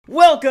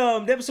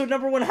Welcome to episode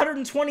number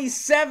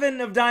 127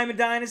 of Diamond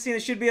Dynasty.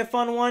 This should be a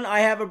fun one.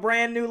 I have a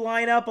brand new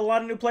lineup, a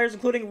lot of new players,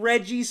 including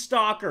Reggie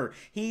Stalker.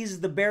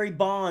 He's the Barry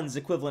Bonds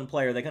equivalent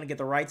player. They couldn't get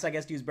the rights, I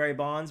guess, to use Barry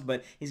Bonds,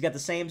 but he's got the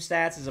same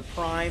stats as a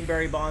prime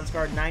Barry Bonds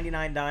card,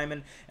 99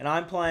 Diamond, and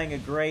I'm playing a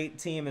great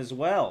team as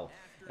well.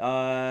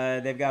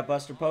 They've got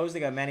Buster Posey, they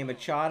got Manny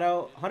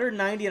Machado,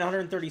 190 and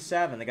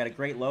 137. They got a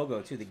great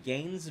logo, too, the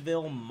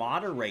Gainesville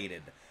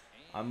Moderated.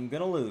 I'm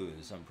going to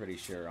lose, I'm pretty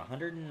sure.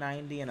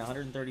 190 and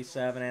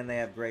 137, and they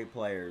have great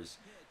players.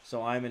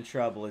 So I'm in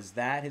trouble. Is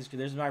that his...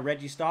 There's my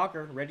Reggie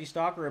Stalker. Reggie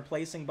Stalker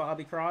replacing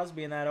Bobby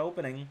Crosby in that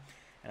opening.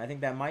 And I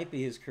think that might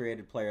be his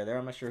created player there.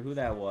 I'm not sure who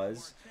that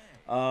was.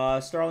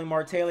 Starling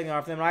Marte leading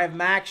off them. I have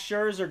Max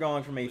Scherzer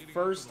going for me.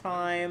 First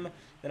time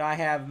that I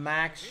have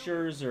Max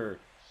Scherzer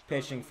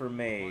pitching for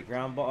me.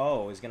 Ground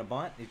ball. Oh, he's going to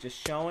bunt. He's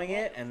just showing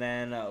it. And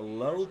then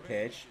low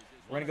pitch.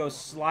 We're going to go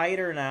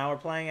slider now. We're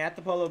playing at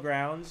the Polo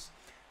Grounds.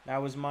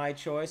 That was my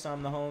choice.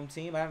 I'm the home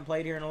team. I haven't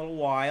played here in a little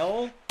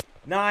while.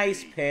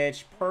 Nice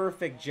pitch.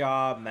 Perfect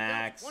job,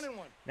 Max.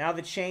 Now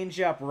the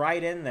changeup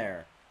right in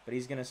there. But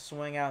he's going to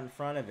swing out in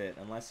front of it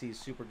unless he's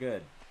super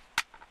good.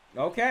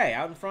 Okay,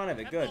 out in front of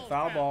it. Good.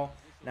 Foul ball.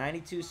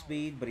 92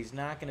 speed, but he's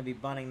not going to be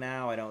bunting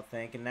now, I don't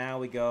think. And now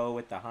we go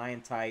with the high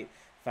and tight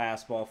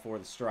fastball for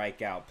the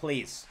strikeout.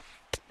 Please.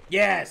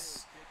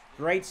 Yes!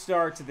 Great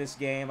start to this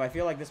game. I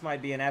feel like this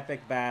might be an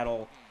epic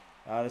battle.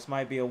 This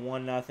might be a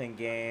 1-0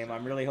 game.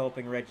 I'm really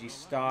hoping Reggie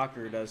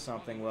Stalker does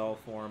something well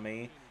for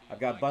me. I've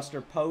got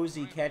Buster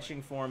Posey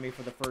catching for me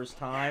for the first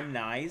time.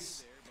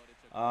 Nice.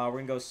 We're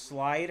going to go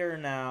slider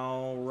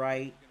now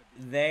right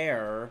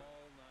there.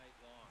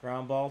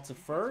 Ground ball to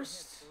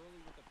first.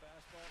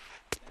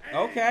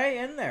 Okay,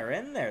 in there,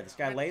 in there. This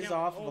guy lays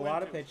off with a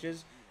lot of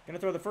pitches. Going to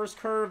throw the first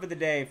curve of the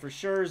day for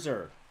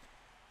Scherzer.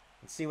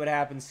 Let's see what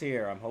happens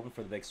here. I'm hoping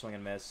for the big swing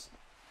and miss.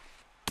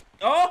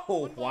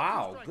 Oh,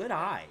 wow. Good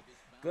eye.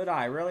 Good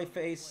eye. Really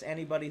face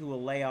anybody who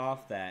will lay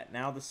off that.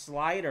 Now the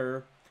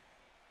slider.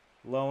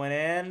 Low and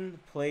in.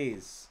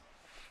 Please.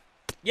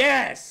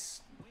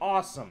 Yes!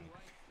 Awesome.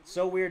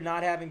 So weird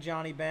not having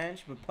Johnny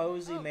Bench, but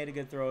Posey made a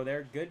good throw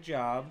there. Good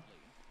job.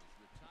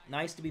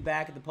 Nice to be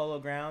back at the Polo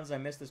Grounds. I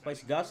missed this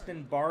place.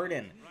 Dustin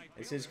Barden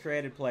is his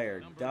created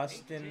player.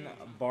 Dustin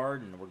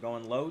Barden. We're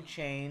going low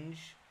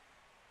change.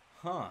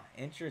 Huh.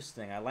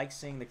 Interesting. I like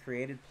seeing the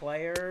created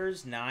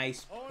players.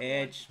 Nice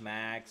pitch,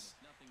 Max.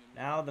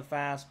 Now the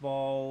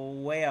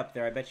fastball way up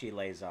there. I bet you he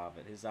lays off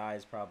it. His eye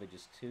is probably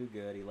just too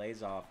good. He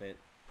lays off it.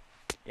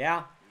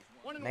 Yeah.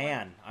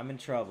 Man, I'm in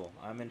trouble.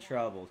 I'm in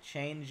trouble.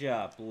 Change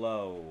up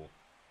low.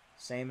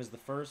 Same as the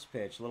first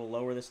pitch. A little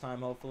lower this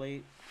time,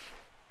 hopefully.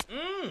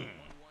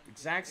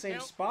 Exact same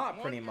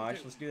spot, pretty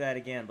much. Let's do that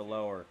again, but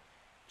lower.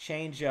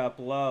 Change up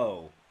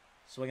low.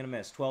 Swing and a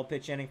miss.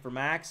 12-pitch inning for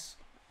Max.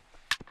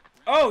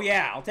 Oh,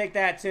 yeah. I'll take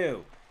that,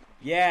 too.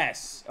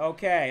 Yes.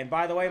 Okay. And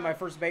by the way, my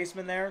first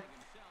baseman there,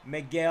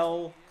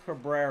 Miguel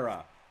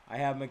Cabrera. I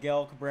have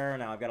Miguel Cabrera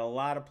now. I've got a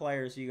lot of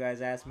players you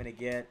guys asked me to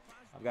get.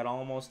 I've got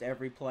almost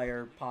every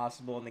player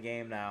possible in the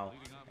game now.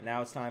 And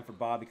now it's time for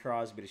Bobby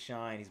Crosby to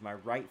shine. He's my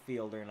right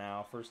fielder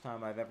now. First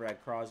time I've ever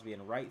had Crosby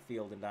in right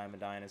field in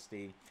Diamond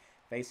Dynasty.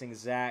 Facing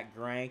Zach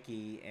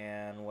Greinke,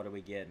 and what are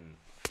we getting?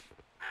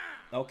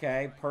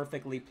 Okay,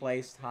 perfectly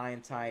placed, high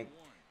and tight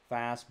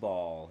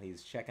fastball.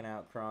 He's checking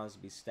out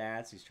Crosby's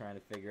stats. He's trying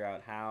to figure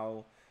out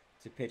how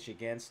to pitch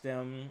against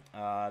him.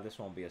 This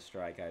won't be a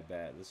strike, I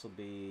bet. This will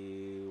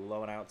be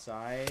low and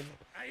outside.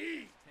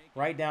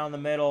 Right down the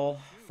middle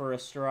for a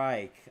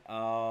strike.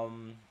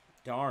 Darn.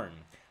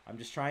 I'm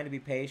just trying to be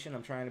patient.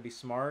 I'm trying to be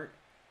smart.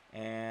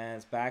 And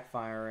it's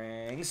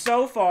backfiring.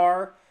 So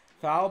far,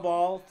 foul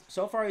ball.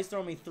 So far, he's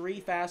thrown me 3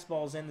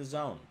 fastballs in the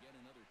zone.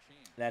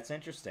 That's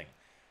interesting.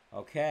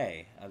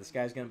 Okay. This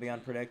guy's going to be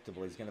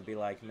unpredictable. He's going to be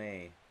like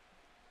me.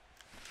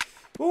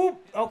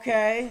 Oop.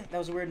 Okay. That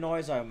was a weird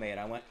noise I made.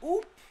 I went,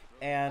 oop.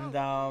 And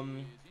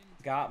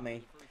got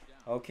me.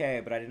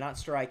 Okay, but I did not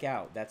strike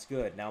out. That's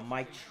good. Now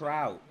Mike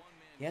Trout.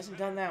 He hasn't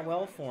done that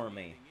well for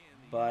me,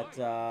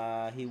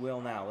 but he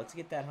will now. Let's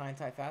get that high and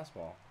tight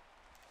fastball.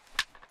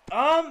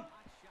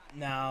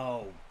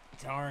 No.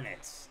 Darn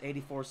it.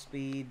 84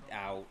 speed,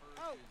 out.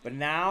 But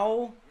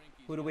now,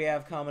 who do we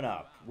have coming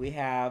up? We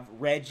have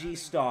Reggie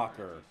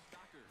Stalker.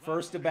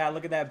 First to bat.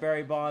 Look at that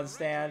Barry Bonds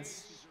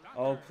stance.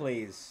 Oh,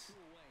 please.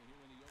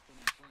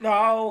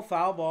 No,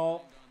 foul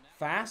ball.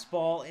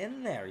 Fastball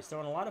in there. He's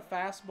throwing a lot of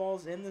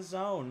fastballs in the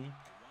zone.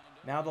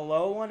 Now the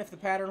low one, if the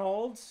pattern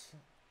holds.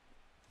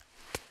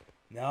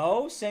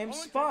 No, same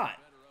spot.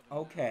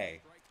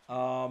 Okay.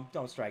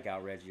 Don't strike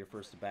out, Reggie. Your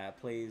first to bat,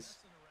 please.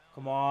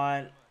 Come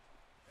on.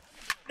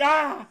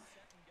 Ah!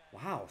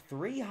 Wow,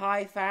 3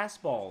 high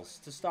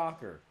fastballs to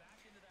Stalker.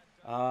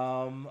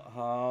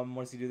 What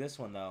does he do this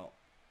one, though?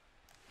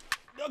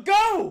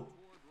 Go!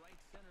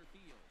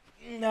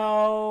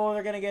 No,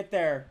 they're going to get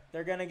there.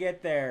 They're going to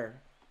get there.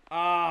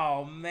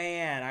 Oh,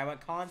 man. I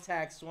went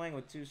contact swing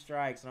with 2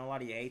 strikes. And a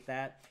lot of you hate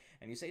that.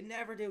 And you say,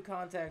 never do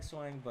contact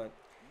swing. But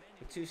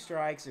with 2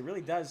 strikes, it really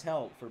does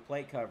help for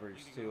plate coverage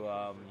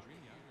to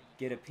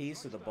get a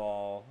piece of the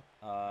ball.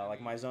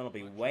 Like my zone will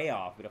be way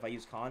off, but if I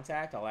use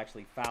contact, I'll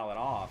actually foul it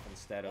off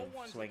instead of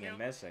swinging and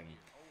missing.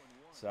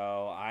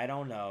 So, I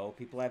don't know.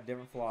 People have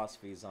different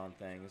philosophies on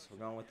things. We're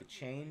going with the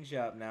change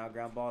up now.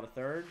 Ground ball to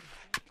third.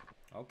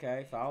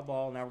 Okay, foul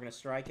ball. Now we're going to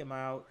strike him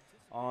out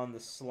on the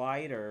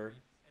slider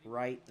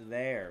right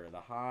there.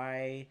 The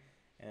high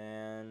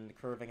and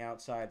curving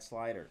outside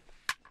slider.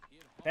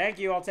 Thank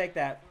you. I'll take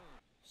that.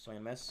 Swing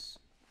and miss.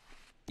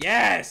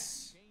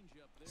 Yes!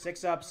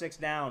 6 up, 6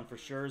 down for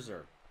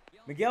Scherzer.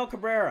 Miguel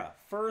Cabrera,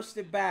 first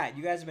at bat.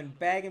 You guys have been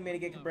begging me to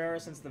get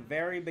Cabrera since the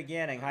very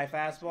beginning. High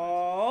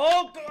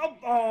fastball.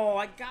 Oh,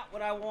 I got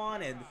what I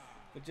wanted.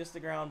 But just a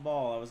ground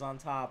ball. I was on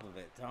top of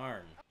it.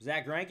 Darn.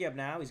 Zach Greinke up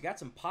now. He's got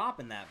some pop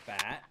in that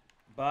bat.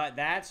 But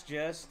that's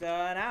just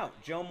an out.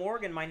 Joe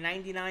Morgan, my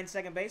 99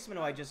 second baseman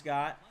who I just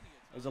got.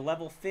 It was a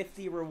level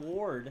 50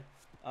 reward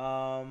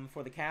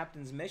for the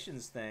Captain's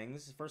Missions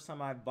things. First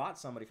time I've bought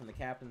somebody from the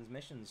Captain's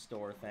Missions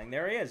store thing.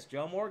 There he is,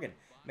 Joe Morgan.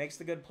 Makes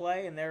the good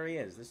play, and there he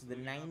is. This is the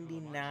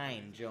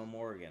 99 Joe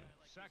Morgan.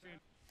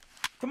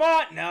 Come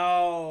on!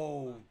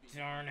 No!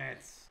 Darn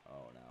it.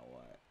 Oh, now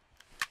what?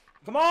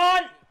 Come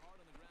on!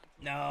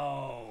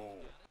 No!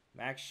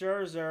 Max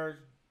Scherzer.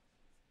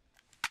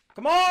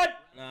 Come on!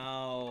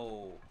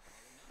 No.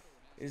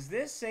 Is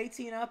this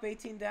 18 up,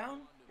 18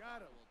 down?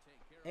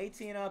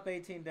 18 up,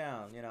 18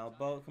 down. You know,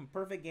 both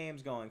perfect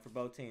games going for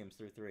both teams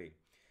through 3.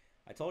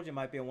 I told you it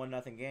might be a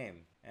 1-0 game.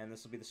 And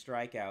this will be the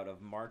strikeout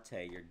of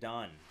Marte. You're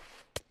done.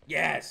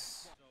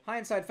 Yes! High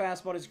inside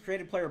fastball is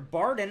created player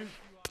Barden.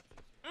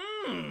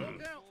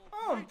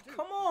 Oh,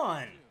 come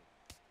on!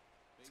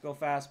 Let's go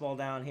fastball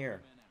down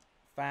here.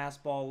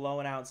 Fastball low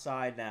and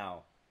outside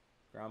now.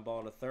 Ground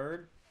ball to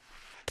third.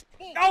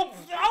 Oh,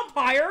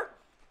 umpire!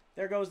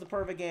 There goes the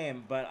perfect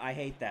game, but I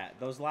hate that.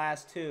 Those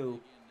last 2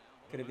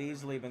 could have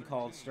easily been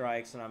called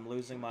strikes, and I'm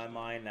losing my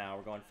mind now.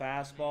 We're going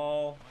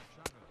fastball.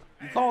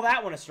 You call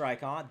that one a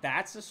strike, huh?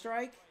 That's a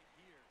strike?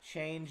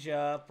 Change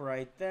up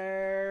right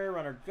there.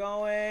 Runner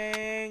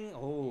going.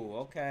 Oh,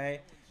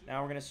 okay.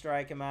 Now we're going to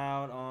strike him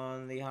out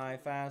on the high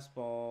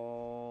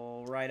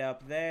fastball right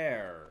up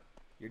there.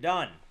 You're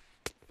done.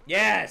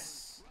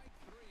 Yes!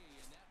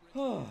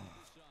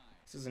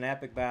 This is an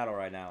epic battle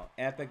right now.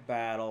 Epic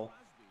battle.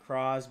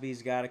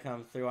 Crosby's got to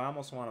come through. I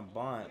almost want to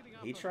bunt.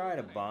 He tried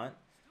a bunt.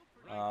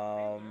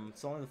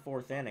 It's only the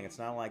 4th inning. It's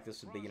not like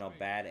this would be, you know,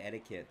 bad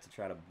etiquette to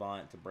try to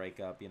bunt to break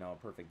up, you know, a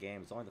perfect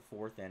game. It's only the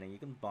 4th inning. You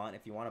can bunt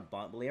if you want to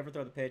bunt. Will he ever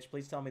throw the pitch?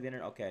 Please tell me the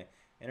internet. Okay.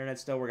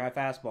 Internet's still working. High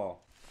fastball.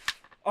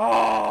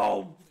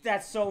 Oh,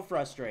 that's so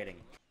frustrating.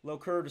 Low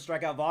curve to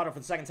strike out Votto for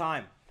the 2nd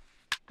time.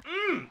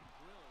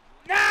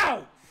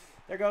 No!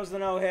 There goes the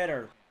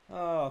no-hitter.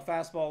 Oh,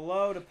 fastball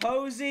low to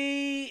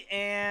Posey.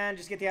 And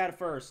just get the out at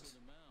first.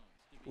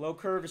 Low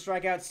curve to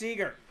strike out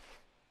Seager.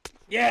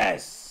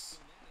 Yes!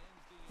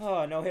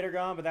 Oh, no hitter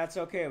gone, but that's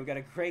okay. We got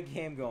a great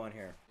game going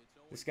here.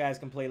 This guy's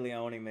completely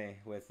owning me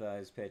with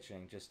his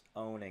pitching. Just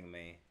owning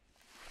me.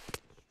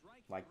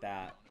 Like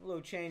that. A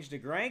little change to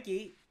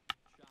Greinke.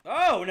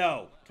 Oh,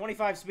 no.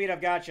 25 speed,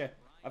 I've got you.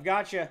 I've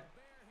got you.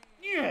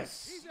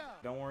 Yes!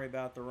 Don't worry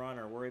about the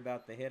runner. Worry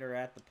about the hitter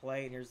at the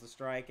plate. Here's the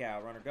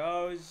strikeout. Runner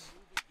goes.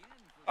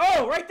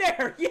 Oh, right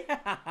there!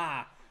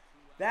 Yeah!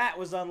 That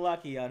was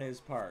unlucky on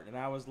his part, and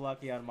I was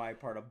lucky on my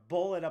part. A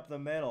bullet up the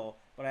middle,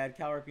 but I had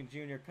Cal Ripken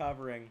Jr.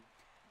 covering.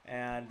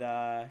 And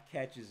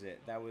catches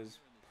it. That was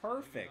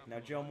perfect. Now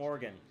Joe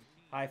Morgan,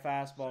 high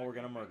fastball. We're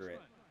gonna murder it.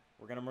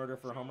 We're gonna murder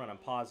for a home run. I'm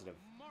positive.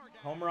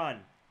 Home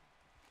run.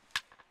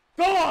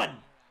 Go on!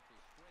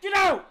 Get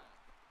out!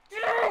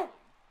 Get out!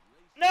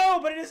 No,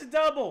 but it is a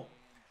double.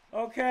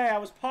 Okay, I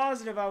was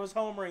positive I was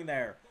homering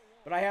there,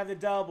 but I have the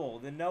double.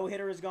 The no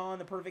hitter is gone.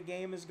 The perfect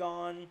game is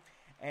gone,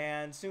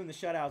 and soon the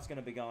shutout's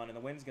gonna be gone and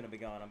the win's gonna be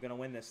gone. I'm gonna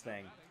win this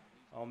thing.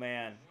 Oh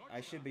man,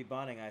 I should be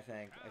bunting. I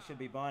think I should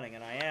be bunting,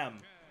 and I am.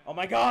 Oh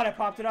my god, I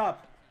popped it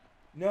up.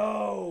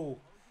 No.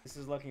 This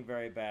is looking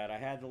very bad. I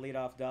had the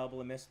leadoff double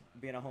and missed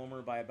being a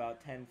homer by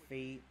about 10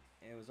 feet.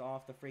 It was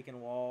off the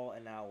freaking wall,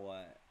 and now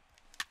what?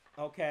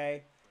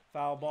 Okay,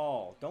 foul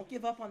ball. Don't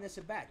give up on this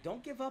at bat.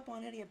 Don't give up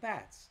on any at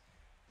bats.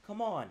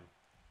 Come on.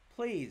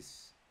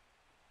 Please.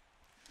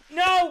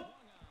 No!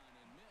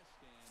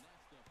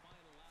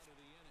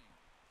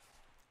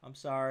 I'm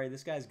sorry.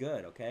 This guy's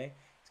good, okay?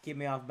 He's keeping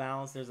me off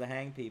balance. There's the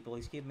hang people.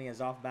 He's keeping me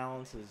as off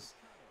balance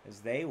as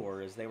they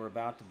were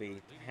about to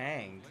be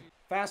hanged.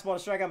 Fastball to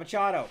strike out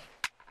Machado.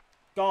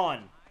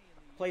 Gone.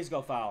 Please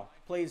go foul.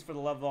 Please, for the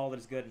love of all that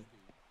is good.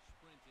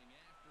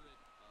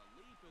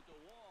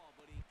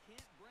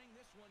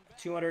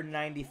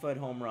 290-foot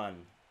home run.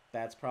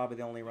 That's probably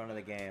the only run of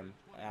the game.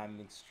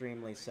 I'm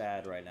extremely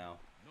sad right now.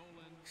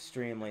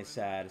 Extremely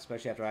sad,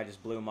 especially after I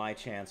just blew my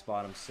chance,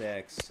 bottom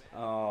 6.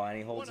 Oh, and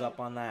he holds up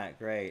on that.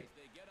 Great.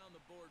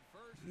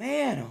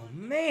 Man, oh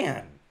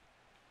man.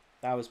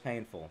 That was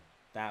painful.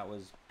 That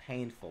was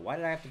painful. Why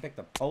did I have to pick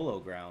the Polo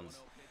Grounds?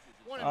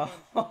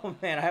 Oh,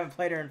 man, I haven't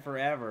played here in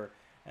forever.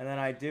 And then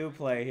I do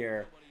play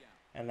here,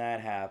 and that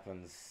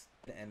happens.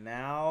 And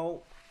now,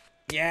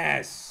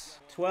 yes!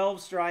 12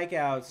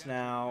 strikeouts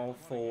now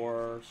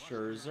for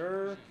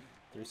Scherzer.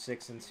 Through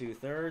 6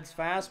 2/3.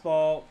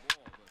 Fastball.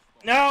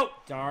 No!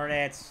 Darn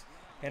it.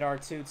 Hit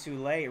R2 too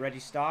late. Reggie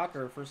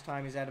Stalker, first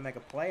time he's had to make a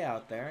play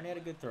out there, and he had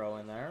a good throw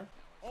in there.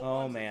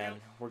 Oh, man.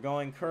 We're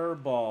going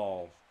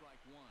curveball.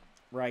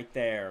 Right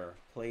there.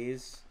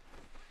 Please.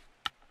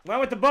 Went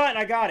with the butt, and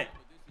I got it.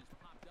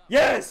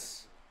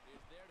 Yes!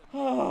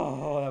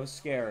 Oh, that was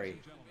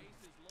scary.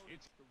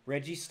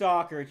 Reggie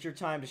Stalker, it's your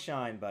time to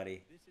shine,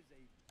 buddy.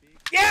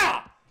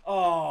 Yeah!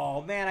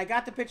 Oh, man, I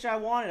got the pitch I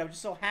wanted. I was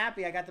just so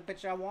happy I got the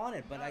pitch I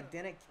wanted, but I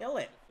didn't kill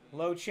it.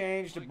 Low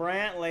change to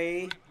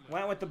Brantley.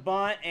 Went with the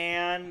bunt,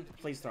 and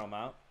please throw him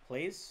out.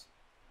 Please.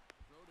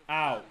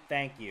 Out.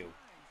 Thank you.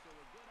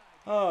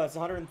 Oh, it's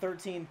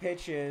 113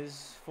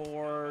 pitches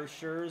for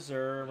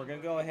Scherzer. We're going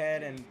to go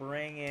ahead and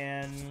bring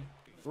in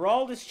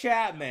Aroldis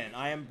Chapman.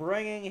 I am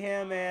bringing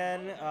him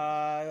in.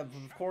 Of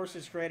course,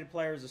 his created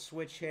player is a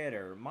switch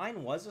hitter.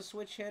 Mine was a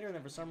switch hitter, and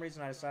then for some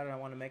reason I decided I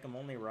want to make him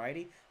only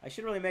righty. I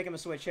should really make him a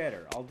switch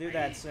hitter. I'll do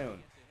that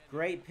soon.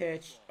 Great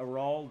pitch,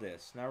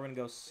 Aroldis. Now we're going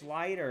to go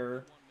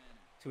slider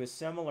to a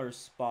similar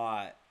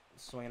spot.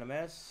 Swing and a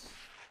miss.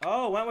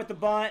 Oh, went with the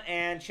bunt,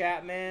 and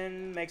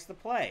Chapman makes the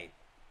play.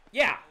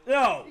 Yeah,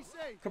 no.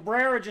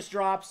 Cabrera just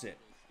drops it.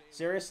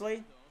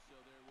 Seriously?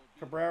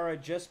 Cabrera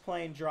just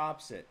plain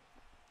drops it.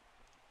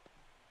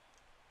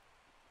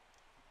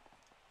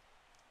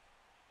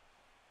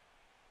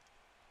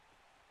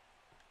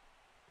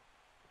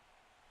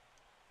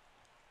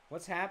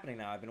 What's happening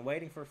now? I've been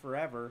waiting for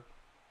forever.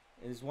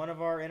 Is one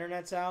of our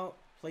internets out?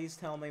 Please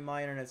tell me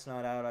my internet's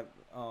not out.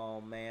 Oh,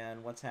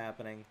 man. What's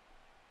happening?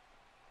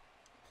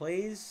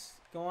 Please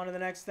go on to the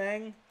next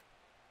thing.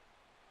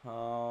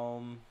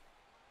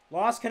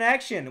 Lost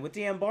connection with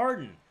DM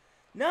Barden.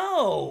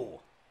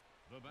 No!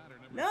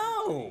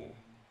 No!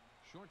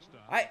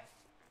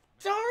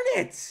 Darn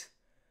it!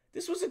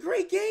 This was a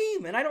great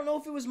game, and I don't know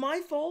if it was my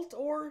fault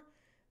or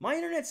my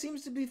internet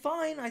seems to be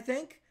fine, I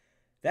think.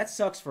 That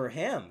sucks for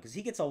him, because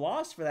he gets a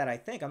loss for that, I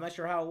think. I'm not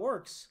sure how it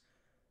works.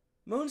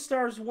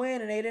 Moonstars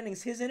win in 8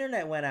 innings. His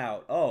internet went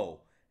out. Oh,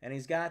 and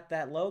he's got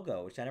that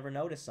logo, which I never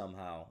noticed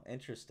somehow.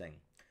 Interesting.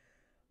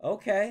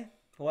 Okay,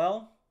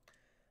 well...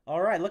 All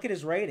right, look at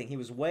his rating. He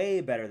was way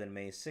better than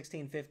me.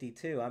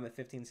 1652. I'm at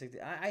 1560.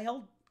 I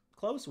held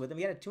close with him.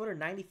 He had a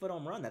 290-foot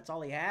home run. That's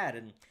all he had.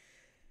 And,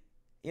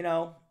 you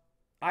know,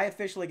 I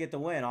officially get the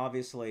win.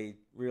 Obviously,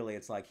 really,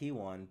 it's like he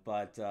won.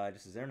 But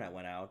just his internet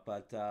went out.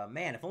 But,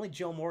 man, if only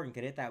Joe Morgan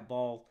could hit that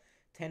ball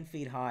 10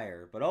 feet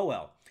higher. But, oh,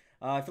 well.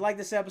 If you like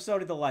this episode,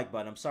 hit the like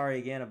button. I'm sorry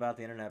again about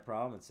the internet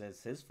problem.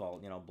 It's his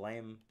fault. You know,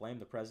 blame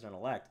the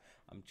president-elect.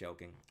 I'm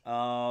joking.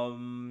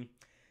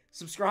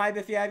 Subscribe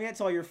if you haven't yet.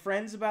 Tell all your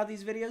friends about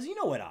these videos. You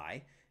know what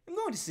I am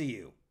going to see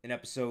you in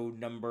episode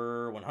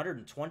number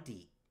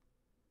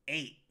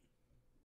 128.